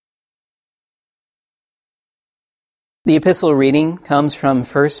The epistle reading comes from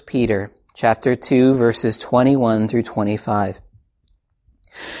 1 Peter chapter 2, verses 21 through 25.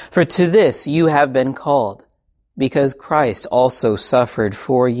 For to this you have been called, because Christ also suffered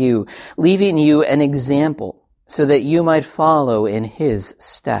for you, leaving you an example, so that you might follow in his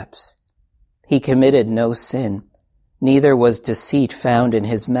steps. He committed no sin, neither was deceit found in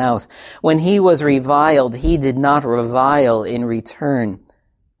his mouth. When he was reviled, he did not revile in return.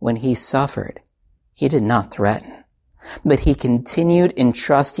 When he suffered, he did not threaten, but he continued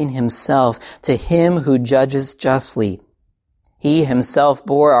entrusting himself to him who judges justly. He himself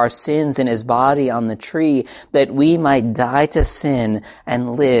bore our sins in his body on the tree, that we might die to sin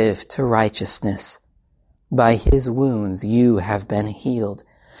and live to righteousness. By his wounds you have been healed.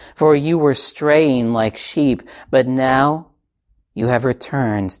 For you were straying like sheep, but now you have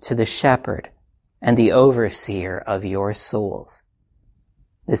returned to the shepherd and the overseer of your souls.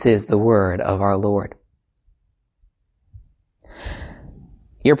 This is the word of our Lord.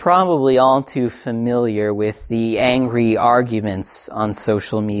 You're probably all too familiar with the angry arguments on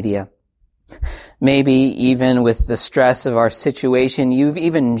social media. Maybe even with the stress of our situation, you've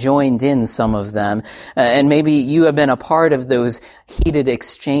even joined in some of them, and maybe you have been a part of those heated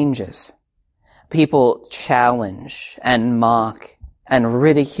exchanges. People challenge and mock and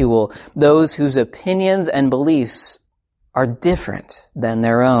ridicule those whose opinions and beliefs are different than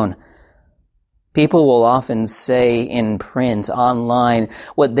their own. People will often say in print, online,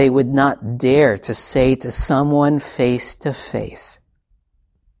 what they would not dare to say to someone face to face.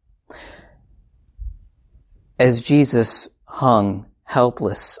 As Jesus hung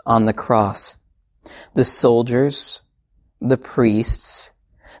helpless on the cross, the soldiers, the priests,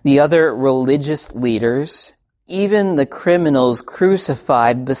 the other religious leaders, even the criminals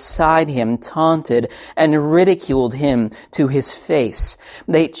crucified beside him taunted and ridiculed him to his face.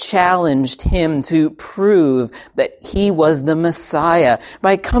 They challenged him to prove that he was the Messiah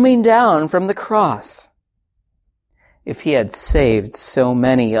by coming down from the cross. If he had saved so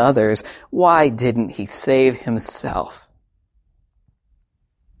many others, why didn't he save himself?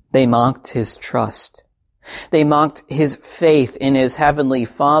 They mocked his trust. They mocked his faith in his heavenly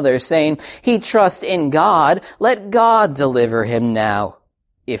Father, saying, he trusts in God, let God deliver him now,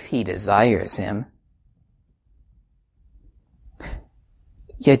 if he desires him.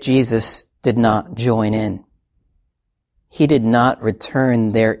 Yet Jesus did not join in. He did not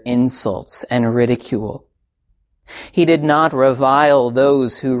return their insults and ridicule. He did not revile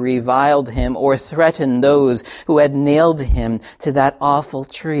those who reviled him or threaten those who had nailed him to that awful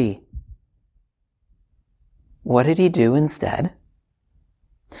tree. What did he do instead?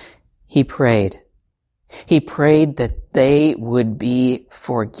 He prayed. He prayed that they would be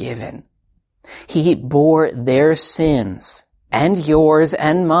forgiven. He bore their sins and yours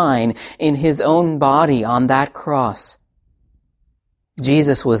and mine in his own body on that cross.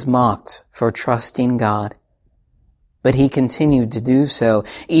 Jesus was mocked for trusting God, but he continued to do so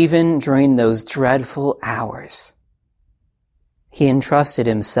even during those dreadful hours. He entrusted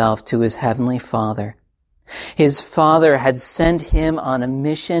himself to his heavenly Father. His Father had sent him on a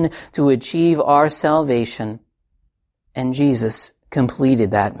mission to achieve our salvation, and Jesus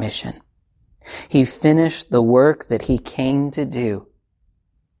completed that mission. He finished the work that he came to do.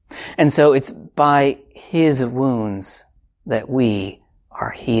 And so it's by his wounds that we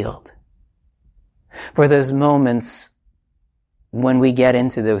are healed. For those moments when we get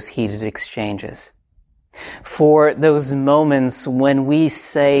into those heated exchanges, for those moments when we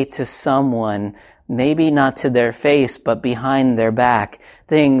say to someone, maybe not to their face, but behind their back,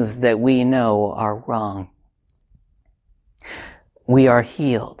 things that we know are wrong. We are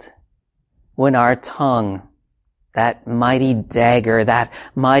healed when our tongue, that mighty dagger, that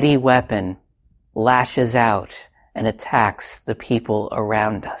mighty weapon, lashes out and attacks the people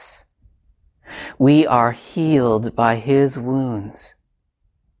around us. We are healed by his wounds.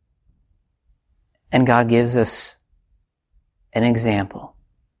 And God gives us an example.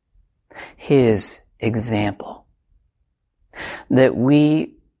 His example. That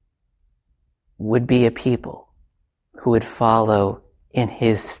we would be a people who would follow in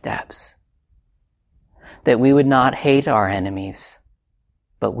his steps. That we would not hate our enemies,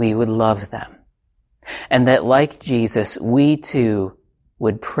 but we would love them. And that like Jesus, we too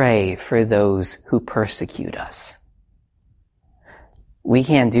would pray for those who persecute us. We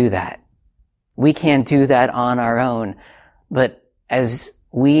can't do that. We can't do that on our own, but as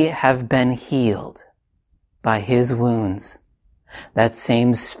we have been healed by his wounds, that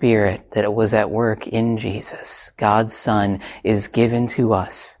same Spirit that was at work in Jesus, God's Son, is given to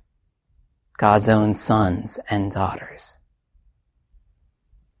us, God's own sons and daughters.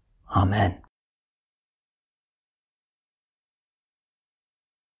 Amen.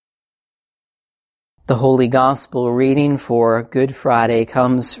 The Holy Gospel reading for Good Friday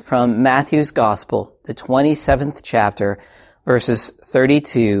comes from Matthew's Gospel, the 27th chapter, verses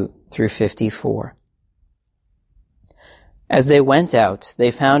 32 through 54. As they went out, they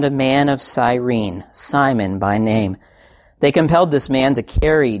found a man of Cyrene, Simon by name. They compelled this man to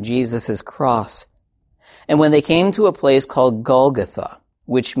carry Jesus' cross. And when they came to a place called Golgotha,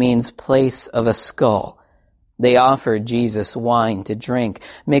 which means place of a skull, they offered Jesus wine to drink,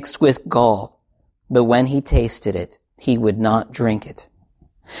 mixed with gall. But when he tasted it, he would not drink it.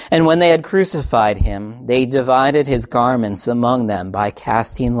 And when they had crucified him, they divided his garments among them by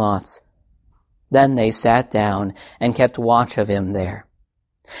casting lots. Then they sat down and kept watch of him there.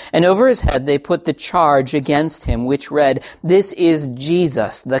 And over his head they put the charge against him, which read, "This is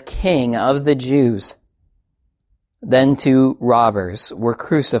Jesus, the King of the Jews." Then 2 robbers were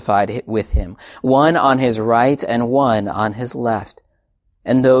crucified with him, one on his right and one on his left.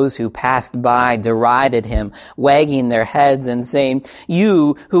 And those who passed by derided him, wagging their heads and saying,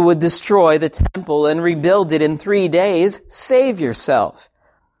 "You who would destroy the temple and rebuild it in 3 days, save yourself.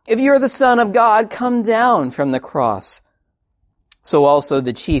 If you are the Son of God, come down from the cross." So also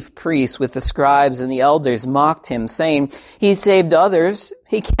the chief priests with the scribes and the elders mocked him, saying, "He saved others,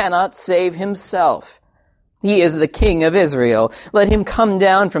 he cannot save himself. He is the King of Israel. Let him come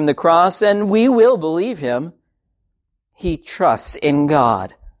down from the cross, and we will believe him. He trusts in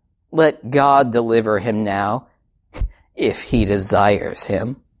God. Let God deliver him now, if he desires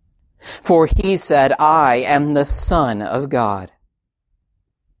him. For he said, 'I am the Son of God.'"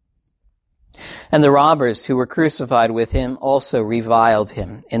 And the robbers who were crucified with him also reviled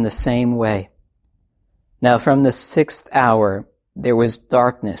him in the same way. Now from the 6th hour there was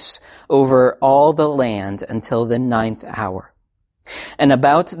darkness over all the land until the 9th hour. And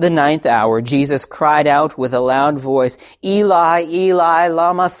about the 9th hour, Jesus cried out with a loud voice, "Eli, Eli,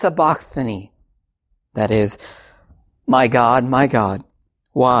 lama sabachthani." That is, my God,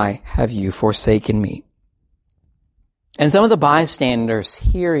 why have you forsaken me?" And some of the bystanders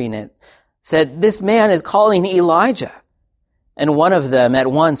hearing it said, "This man is calling Elijah." And one of them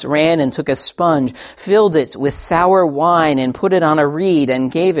at once ran and took a sponge, filled it with sour wine, and put it on a reed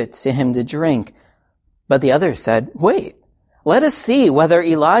and gave it to him to drink. But the others said, "Wait. Let us see whether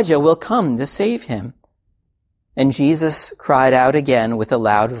Elijah will come to save him." And Jesus cried out again with a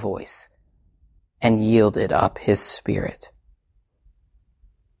loud voice and yielded up his spirit.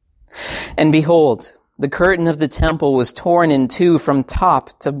 And behold, the curtain of the temple was torn in two from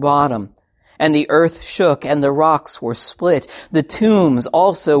top to bottom, and the earth shook and the rocks were split. The tombs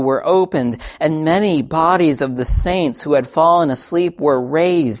also were opened, and many bodies of the saints who had fallen asleep were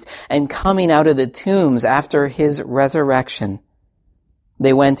raised, and coming out of the tombs after his resurrection,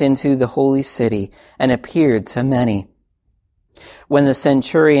 they went into the holy city and appeared to many. When the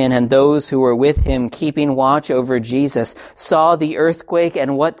centurion and those who were with him keeping watch over Jesus saw the earthquake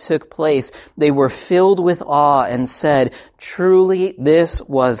and what took place, they were filled with awe and said, "Truly this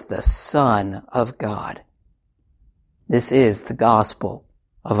was the Son of God." This is the gospel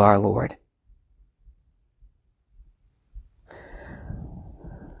of our Lord.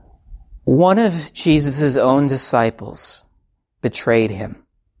 One of Jesus' own disciples betrayed him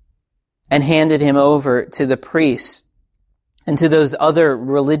and handed him over to the priests and to those other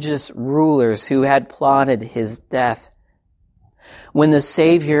religious rulers who had plotted his death. When the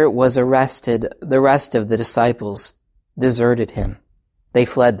Savior was arrested, the rest of the disciples deserted him. They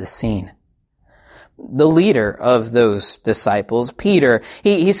fled the scene. The leader of those disciples, Peter,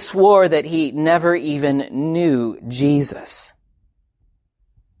 he swore that he never even knew Jesus.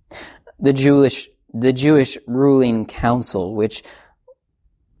 The Jewish ruling council, which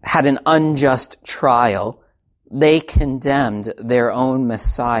had an unjust trial, they condemned their own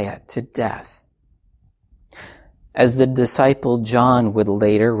Messiah to death. As the disciple John would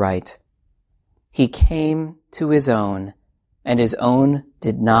later write, "He came to his own, and his own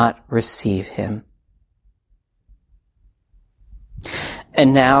did not receive him."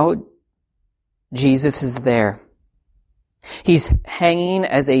 And now Jesus is there. He's hanging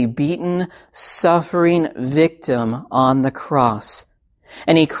as a beaten, suffering victim on the cross.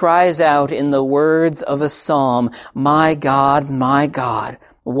 And he cries out in the words of a psalm, my God,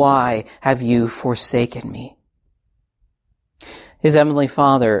 why have you forsaken me?" His heavenly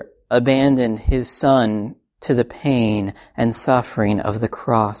Father abandoned his Son to the pain and suffering of the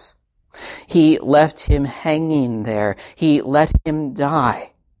cross. He left him hanging there. He let him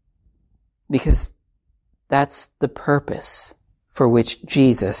die, because that's the purpose for which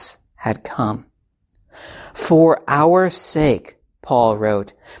Jesus had come. For our sake, Paul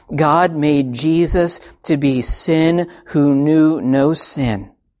wrote, God made Jesus to be sin who knew no sin,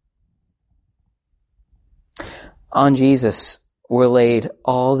 On Jesus were laid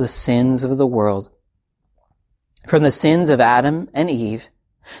all the sins of the world, from the sins of Adam and Eve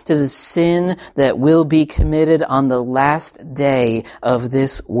to the sin that will be committed on the last day of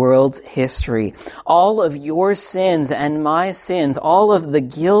this world's history. All of your sins and my sins, all of the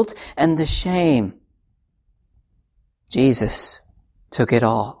guilt and the shame. Jesus took it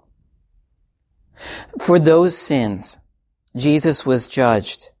all. For those sins, Jesus was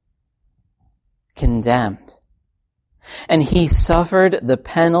judged, condemned, and he suffered the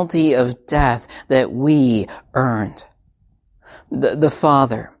penalty of death that we earned. The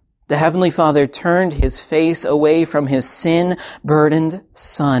Heavenly Father turned his face away from his sin-burdened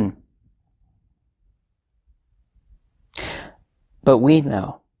Son. But we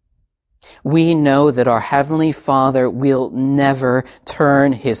know that our Heavenly Father will never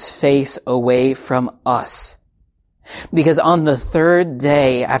turn his face away from us. Because on the third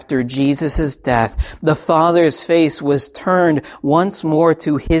day after Jesus' death, the Father's face was turned once more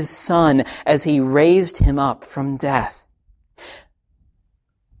to his Son as he raised him up from death.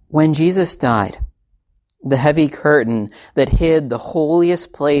 When Jesus died, the heavy curtain that hid the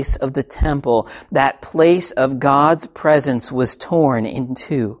holiest place of the temple, that place of God's presence, was torn in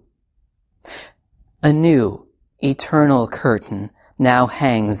two. A new, eternal curtain now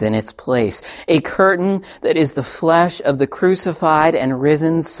hangs in its place, a curtain that is the flesh of the crucified and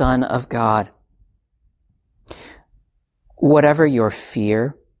risen Son of God. Whatever your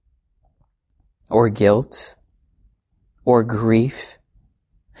fear, or guilt, or grief,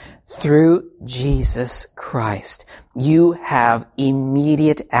 through Jesus Christ, you have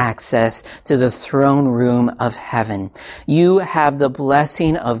immediate access to the throne room of heaven. You have the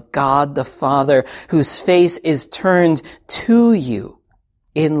blessing of God the Father, whose face is turned to you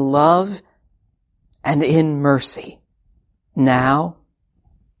in love and in mercy, now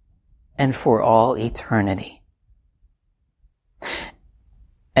and for all eternity.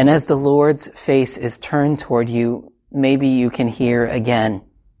 And as the Lord's face is turned toward you, maybe you can hear again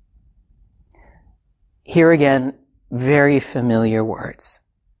very familiar words.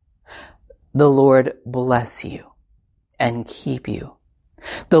 The Lord bless you and keep you.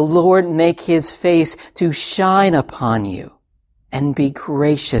 The Lord make his face to shine upon you and be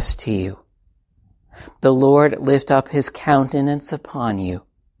gracious to you. The Lord lift up his countenance upon you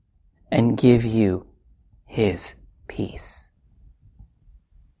and give you his peace.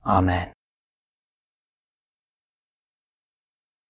 Amen.